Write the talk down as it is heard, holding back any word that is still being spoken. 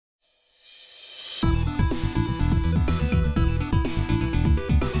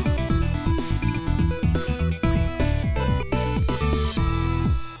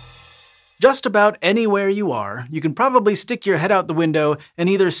Just about anywhere you are, you can probably stick your head out the window and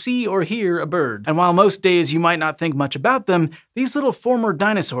either see or hear a bird. And while most days you might not think much about them, these little former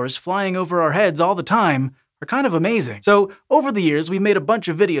dinosaurs flying over our heads all the time are kind of amazing. So over the years, we've made a bunch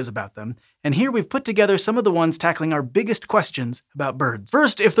of videos about them, and here we've put together some of the ones tackling our biggest questions about birds.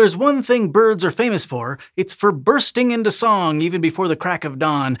 First, if there's one thing birds are famous for, it's for bursting into song even before the crack of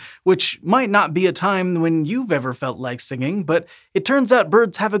dawn, which might not be a time when you've ever felt like singing, but it turns out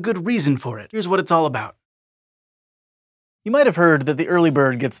birds have a good reason for it. Here's what it's all about. You might have heard that the early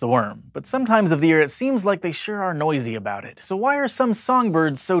bird gets the worm, but sometimes of the year it seems like they sure are noisy about it. So why are some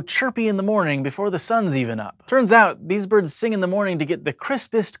songbirds so chirpy in the morning before the sun's even up? Turns out, these birds sing in the morning to get the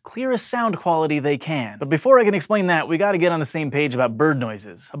crispest, clearest sound quality they can. But before I can explain that, we gotta get on the same page about bird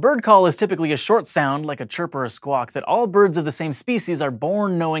noises. A bird call is typically a short sound, like a chirp or a squawk, that all birds of the same species are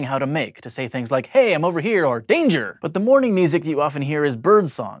born knowing how to make, to say things like, hey, I'm over here, or danger. But the morning music that you often hear is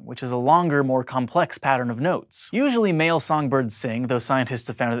birdsong, which is a longer, more complex pattern of notes. Usually male songbirds sing, though scientists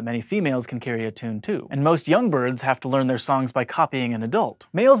have found that many females can carry a tune too. And most young birds have to learn their songs by copying an adult.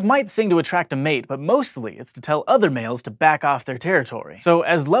 Males might sing to attract a mate, but mostly it's to tell other males to back off their territory. So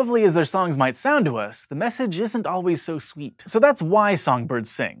as lovely as their songs might sound to us, the message isn't always so sweet. So that's why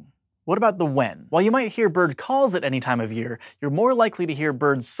songbirds sing. What about the when? While you might hear bird calls at any time of year, you're more likely to hear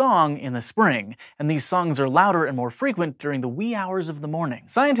bird song in the spring, and these songs are louder and more frequent during the wee hours of the morning.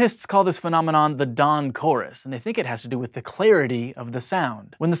 Scientists call this phenomenon the dawn chorus, and they think it has to do with the clarity of the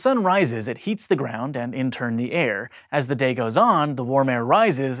sound. When the sun rises, it heats the ground and in turn the air. As the day goes on, the warm air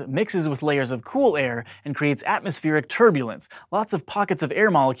rises, mixes with layers of cool air, and creates atmospheric turbulence, lots of pockets of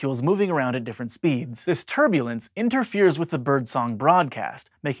air molecules moving around at different speeds. This turbulence interferes with the birdsong broadcast,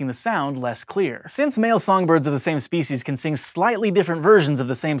 making the sound less clear. Since male songbirds of the same species can sing slightly different versions of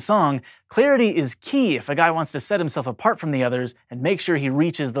the same song, clarity is key if a guy wants to set himself apart from the others and make sure he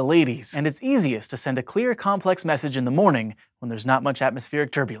reaches the ladies. And it's easiest to send a clear, complex message in the morning when there's not much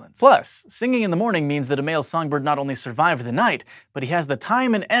atmospheric turbulence. Plus, singing in the morning means that a male songbird not only survived the night, but he has the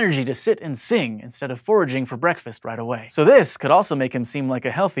time and energy to sit and sing instead of foraging for breakfast right away. So this could also make him seem like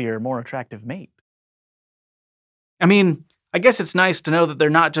a healthier, more attractive mate. I mean, I guess it's nice to know that they're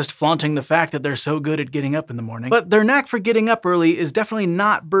not just flaunting the fact that they're so good at getting up in the morning. But their knack for getting up early is definitely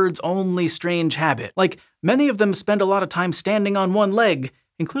not birds' only strange habit. Like, many of them spend a lot of time standing on one leg,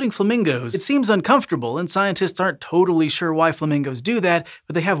 including flamingos. It seems uncomfortable, and scientists aren't totally sure why flamingos do that,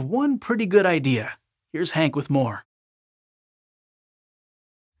 but they have one pretty good idea. Here's Hank with more.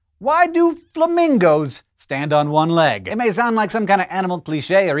 Why do flamingos stand on one leg? It may sound like some kind of animal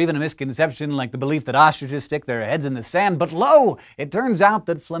cliche or even a misconception like the belief that ostriches stick their heads in the sand, but lo! It turns out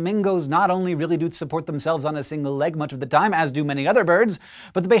that flamingos not only really do support themselves on a single leg much of the time, as do many other birds,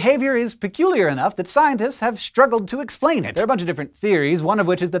 but the behavior is peculiar enough that scientists have struggled to explain it. There are a bunch of different theories, one of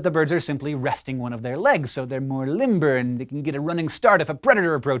which is that the birds are simply resting one of their legs so they're more limber and they can get a running start if a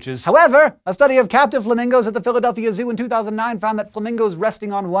predator approaches. However, a study of captive flamingos at the Philadelphia Zoo in 2009 found that flamingos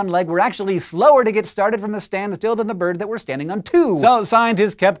resting on one leg were actually slower to get started from a standstill than the birds that were standing on two. So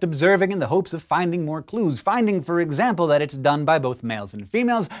scientists kept observing in the hopes of finding more clues, finding, for example, that it's done by both males and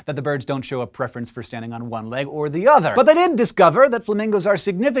females, that the birds don't show a preference for standing on one leg or the other. But they did discover that flamingos are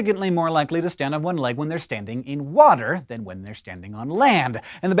significantly more likely to stand on one leg when they're standing in water than when they're standing on land,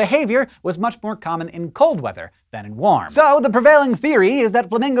 and the behavior was much more common in cold weather than in warm. So the prevailing theory is that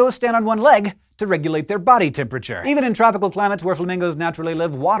flamingos stand on one leg to regulate their body temperature. Even in tropical climates where flamingos naturally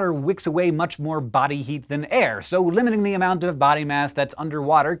live, water wicks away much more body heat than air, so limiting the amount of body mass that's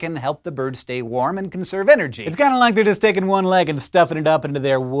underwater can help the birds stay warm and conserve energy. It's kind of like they're just taking one leg and stuffing it up into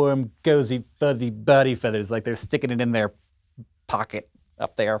their warm, cozy, fuzzy body feathers, like they're sticking it in their pocket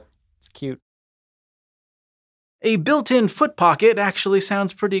up there. It's cute. A built-in foot pocket actually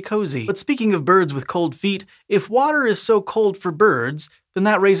sounds pretty cozy. But speaking of birds with cold feet, if water is so cold for birds, then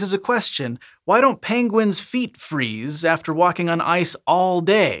that raises a question. Why don't penguins' feet freeze after walking on ice all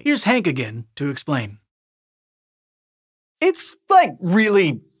day? Here's Hank again to explain. It's like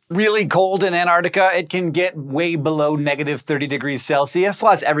really cold in Antarctica. It can get way below negative 30 degrees Celsius,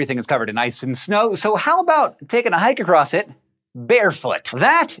 plus everything is covered in ice and snow. So how about taking a hike across it barefoot?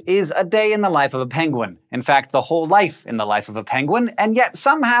 That is a day in the life of a penguin. In fact, the whole life in the life of a penguin, and yet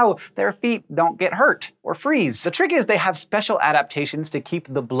somehow their feet don't get hurt or freeze. The trick is they have special adaptations to keep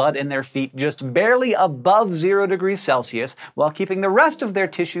the blood in their feet just barely above 0 degrees Celsius while keeping the rest of their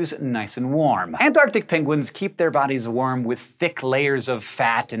tissues nice and warm. Antarctic penguins keep their bodies warm with thick layers of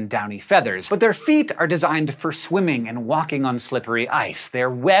fat and downy feathers, but their feet are designed for swimming and walking on slippery ice. They're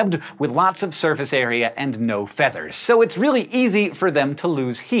webbed with lots of surface area and no feathers. So it's really easy for them to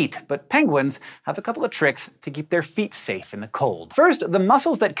lose heat, but penguins have a couple of tricks to keep their feet safe in the cold. First, the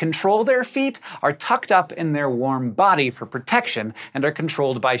muscles that control their feet are tucked up in their warm body for protection and are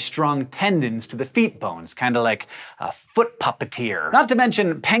controlled by strong tendons to the feet bones, kind of like a foot puppeteer. Not to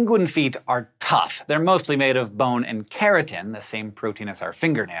mention, penguin feet are tough. They're mostly made of bone and keratin, the same protein as our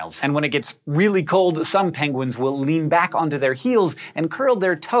fingernails. And when it gets really cold, some penguins will lean back onto their heels and curl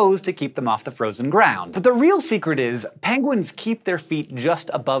their toes to keep them off the frozen ground. But the real secret is, penguins keep their feet just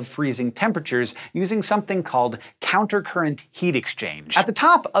above freezing temperatures using something called countercurrent heat exchange. At the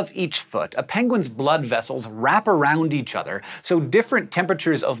top of each foot, a penguin's blood vessels wrap around each other, so different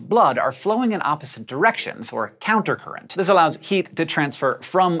temperatures of blood are flowing in opposite directions, or countercurrent. This allows heat to transfer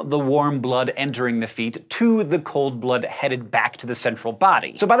from the warm blood entering the feet to the cold blood headed back to the central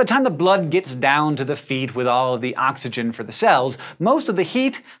body. So by the time the blood gets down to the feet with all of the oxygen for the cells, most of the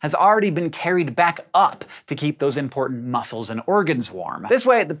heat has already been carried back up to keep those important muscles and organs warm. This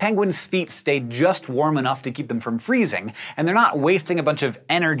way, the penguin's feet stay just warm enough to keep them from freezing, and they're not wasting a bunch of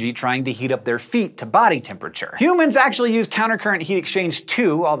energy trying to heat up their feet to body temperature. Humans actually use countercurrent heat exchange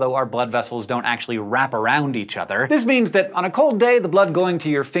too, although our blood vessels don't actually wrap around each other. This means that on a cold day, the blood going to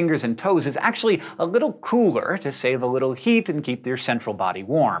your fingers and toes is actually a little cooler to save a little heat and keep your central body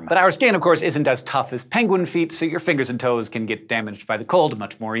warm. But our skin, of course, isn't as tough as penguin feet, so your fingers and toes can get damaged by the cold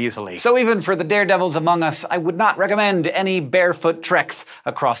much more easily. So even for the daredevils among us, I would not recommend any barefoot treks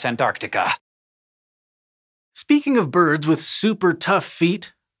across Antarctica. Speaking of birds with super tough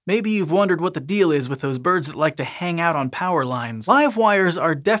feet, maybe you've wondered what the deal is with those birds that like to hang out on power lines. Live wires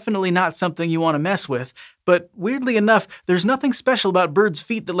are definitely not something you want to mess with, but weirdly enough, there's nothing special about birds'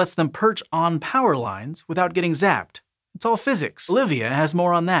 feet that lets them perch on power lines without getting zapped. It's all physics. Olivia has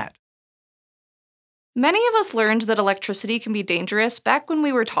more on that. Many of us learned that electricity can be dangerous back when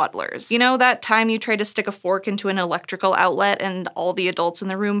we were toddlers. You know, that time you tried to stick a fork into an electrical outlet and all the adults in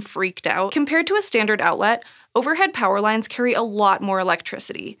the room freaked out? Compared to a standard outlet, overhead power lines carry a lot more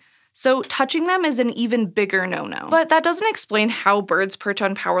electricity, so touching them is an even bigger no-no. But that doesn't explain how birds perch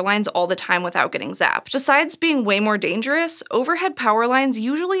on power lines all the time without getting zapped. Besides being way more dangerous, overhead power lines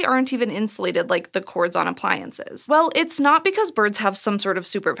usually aren't even insulated like the cords on appliances. Well, it's not because birds have some sort of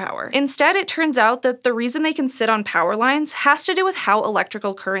superpower. Instead, it turns out that the reason they can sit on power lines has to do with how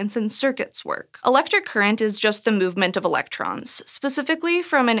electrical currents and circuits work. Electric current is just the movement of electrons, specifically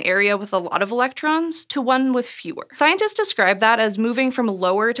from an area with a lot of electrons to one with fewer. Scientists describe that as moving from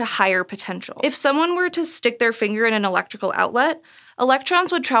lower to higher potential. If someone were to stick their finger in an electrical outlet,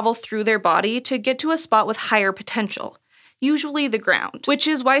 electrons would travel through their body to get to a spot with higher potential, usually the ground, which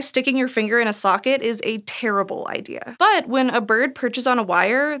is why sticking your finger in a socket is a terrible idea. But when a bird perches on a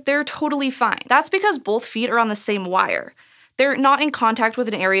wire, they're totally fine. That's because both feet are on the same wire. They're not in contact with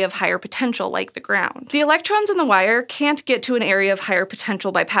an area of higher potential like the ground. The electrons in the wire can't get to an area of higher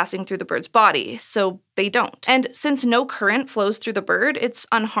potential by passing through the bird's body, so they don't. And since no current flows through the bird, it's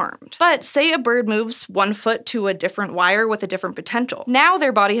unharmed. But say a bird moves one foot to a different wire with a different potential. Now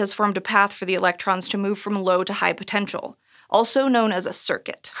their body has formed a path for the electrons to move from low to high potential, also known as a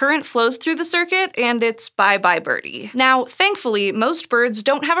circuit. Current flows through the circuit, and it's bye-bye birdie. Now, thankfully, most birds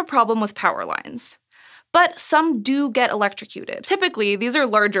don't have a problem with power lines. But some do get electrocuted. Typically, these are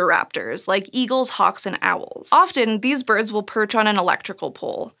larger raptors, like eagles, hawks, and owls. Often, these birds will perch on an electrical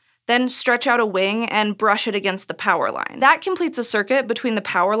pole, then stretch out a wing and brush it against the power line. That completes a circuit between the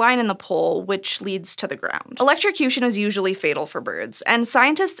power line and the pole, which leads to the ground. Electrocution is usually fatal for birds, and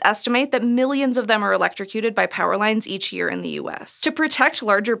scientists estimate that millions of them are electrocuted by power lines each year in the US. To protect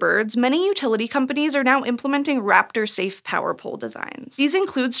larger birds, many utility companies are now implementing raptor-safe power pole designs. These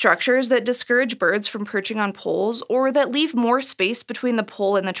include structures that discourage birds from perching on poles or that leave more space between the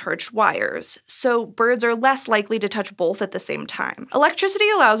pole and the charged wires, so birds are less likely to touch both at the same time. Electricity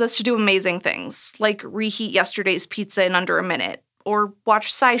allows us to do amazing things, like reheat yesterday's pizza in under a minute, or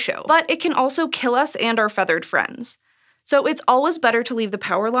watch SciShow. But it can also kill us and our feathered friends. So it's always better to leave the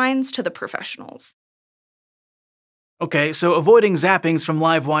power lines to the professionals. Okay, so avoiding zappings from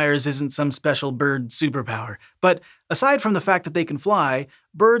live wires isn't some special bird superpower. But aside from the fact that they can fly,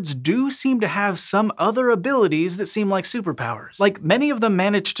 birds do seem to have some other abilities that seem like superpowers. Like, many of them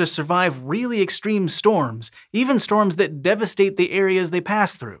manage to survive really extreme storms, even storms that devastate the areas they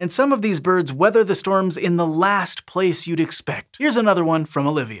pass through. And some of these birds weather the storms in the last place you'd expect. Here's another one from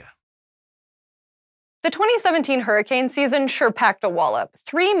Olivia. The 2017 hurricane season sure packed a wallop.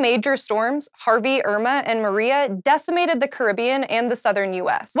 3 major storms, Harvey, Irma, and Maria, decimated the Caribbean and the southern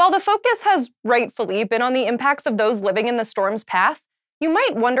US. While the focus has rightfully been on the impacts of those living in the storm's path, you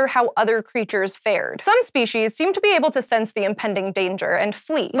might wonder how other creatures fared. Some species seem to be able to sense the impending danger and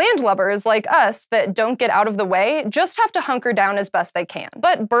flee. Landlubbers, like us, that don't get out of the way, just have to hunker down as best they can.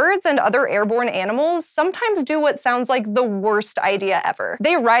 But birds and other airborne animals sometimes do what sounds like the worst idea ever.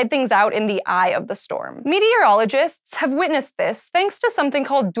 They ride things out in the eye of the storm. Meteorologists have witnessed this thanks to something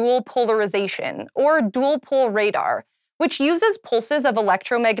called dual polarization, or dual pole radar, which uses pulses of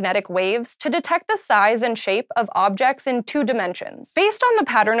electromagnetic waves to detect the size and shape of objects in 2 dimensions. Based on the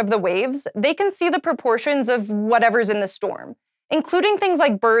pattern of the waves, they can see the proportions of whatever's in the storm, including things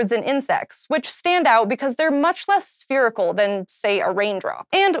like birds and insects, which stand out because they're much less spherical than, say, a raindrop.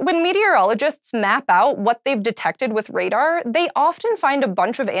 And when meteorologists map out what they've detected with radar, they often find a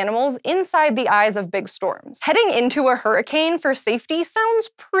bunch of animals inside the eyes of big storms. Heading into a hurricane for safety sounds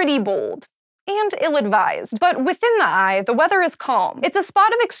pretty bold. And ill-advised. But within the eye, the weather is calm. It's a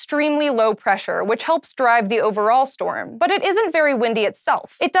spot of extremely low pressure, which helps drive the overall storm, but it isn't very windy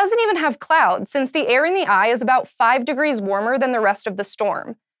itself. It doesn't even have clouds, since the air in the eye is about 5 degrees warmer than the rest of the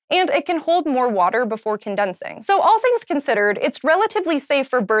storm, and it can hold more water before condensing. So all things considered, it's relatively safe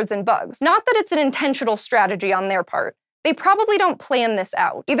for birds and bugs. Not that it's an intentional strategy on their part. They probably don't plan this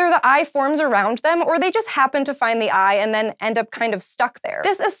out. Either the eye forms around them, or they just happen to find the eye and then end up kind of stuck there.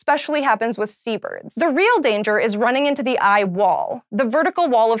 This especially happens with seabirds. The real danger is running into the eye wall, the vertical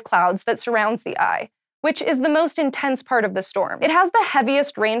wall of clouds that surrounds the eye, which is the most intense part of the storm. It has the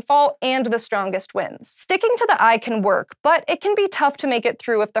heaviest rainfall and the strongest winds. Sticking to the eye can work, but it can be tough to make it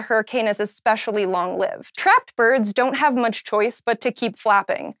through if the hurricane is especially long-lived. Trapped birds don't have much choice but to keep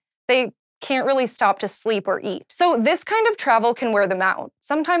flapping. They can't really stop to sleep or eat. So this kind of travel can wear them out.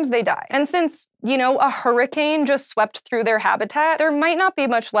 Sometimes they die. And since, a hurricane just swept through their habitat, there might not be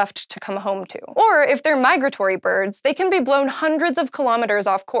much left to come home to. Or if they're migratory birds, they can be blown hundreds of kilometers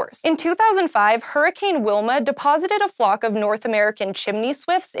off course. In 2005, Hurricane Wilma deposited a flock of North American chimney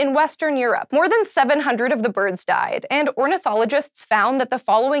swifts in Western Europe. More than 700 of the birds died, and ornithologists found that the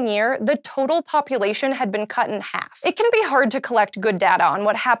following year, the total population had been cut in half. It can be hard to collect good data on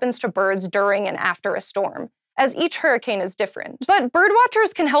what happens to birds during and after a storm, as each hurricane is different. But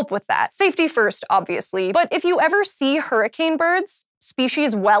birdwatchers can help with that. Safety first, obviously, but if you ever see hurricane birds,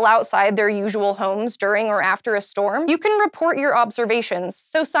 species well outside their usual homes during or after a storm, you can report your observations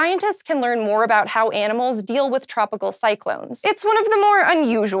so scientists can learn more about how animals deal with tropical cyclones. It's one of the more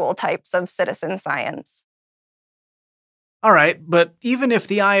unusual types of citizen science. Alright, but even if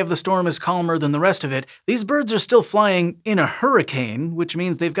the eye of the storm is calmer than the rest of it, these birds are still flying in a hurricane, which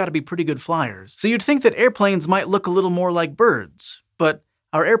means they've got to be pretty good flyers. So you'd think that airplanes might look a little more like birds, but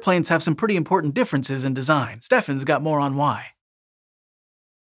our airplanes have some pretty important differences in design. Stefan's got more on why.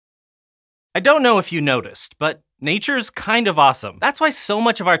 I don't know if you noticed, but nature's kind of awesome. That's why so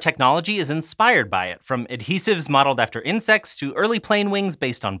much of our technology is inspired by it, from adhesives modeled after insects to early plane wings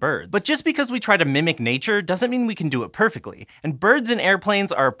based on birds. But just because we try to mimic nature doesn't mean we can do it perfectly, and birds and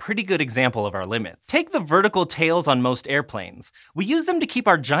airplanes are a pretty good example of our limits. Take the vertical tails on most airplanes. We use them to keep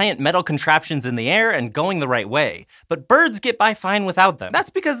our giant metal contraptions in the air and going the right way, but birds get by fine without them. That's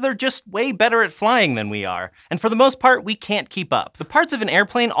because they're just way better at flying than we are, and for the most part, we can't keep up. The parts of an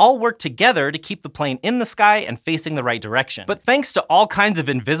airplane all work together to keep the plane in the sky and facing the right direction. But thanks to all kinds of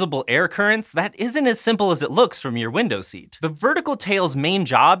invisible air currents, that isn't as simple as it looks from your window seat. The vertical tail's main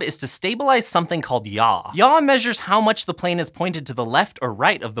job is to stabilize something called yaw. Yaw measures how much the plane is pointed to the left or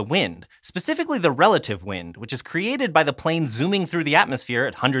right of the wind, specifically the relative wind, which is created by the plane zooming through the atmosphere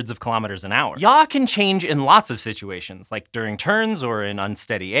at hundreds of kilometers an hour. Yaw can change in lots of situations, like during turns or in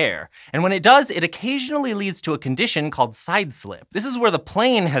unsteady air. And when it does, it occasionally leads to a condition called side slip. This is where the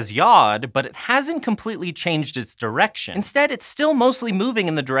plane has yawed, but it hasn't completely changed its direction. Instead, it's still mostly moving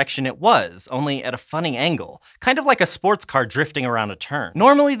in the direction it was, only at a funny angle, kind of like a sports car drifting around a turn.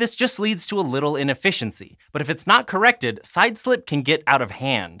 Normally, this just leads to a little inefficiency, but if it's not corrected, side slip can get out of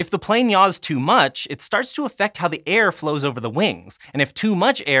hand. If the plane yaws too much, it starts to affect how the air flows over the wings, and if too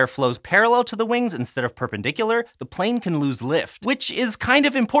much air flows parallel to the wings instead of perpendicular, the plane can lose lift, which is kind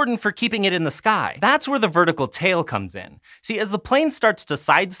of important for keeping it in the sky. That's where the vertical tail comes in. See, as the plane starts to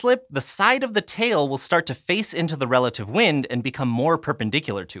side slip, the side of the tail will start to face into the relative wind and become more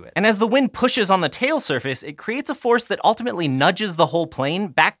perpendicular to it. And as the wind pushes on the tail surface, it creates a force that ultimately nudges the whole plane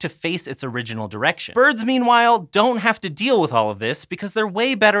back to face its original direction. Birds, meanwhile, don't have to deal with all of this because they're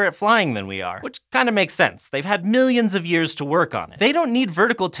way better at flying than we are, which kind of makes sense. They've had millions of years to work on it. They don't need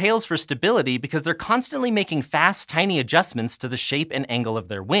vertical tails for stability because they're constantly making fast, tiny adjustments to the shape and angle of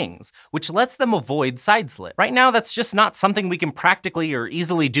their wings, which lets them avoid side slip. Right now, that's just not something we can practically or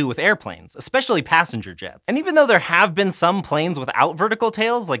easily do with airplanes, especially passenger jets. And even though there have been some planes without vertical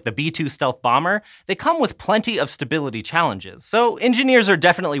tails, like the B-2 stealth bomber, they come with plenty of stability challenges. So engineers are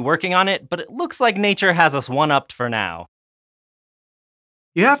definitely working on it, but it looks like nature has us one-upped for now.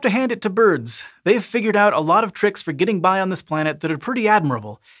 You have to hand it to birds. They've figured out a lot of tricks for getting by on this planet that are pretty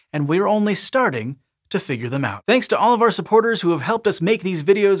admirable, and we're only starting to figure them out. Thanks to all of our supporters who have helped us make these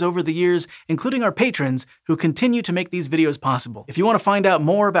videos over the years, including our patrons who continue to make these videos possible. If you want to find out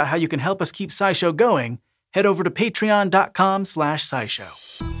more about how you can help us keep SciShow going, head over to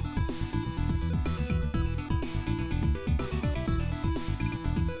patreon.com/SciShow.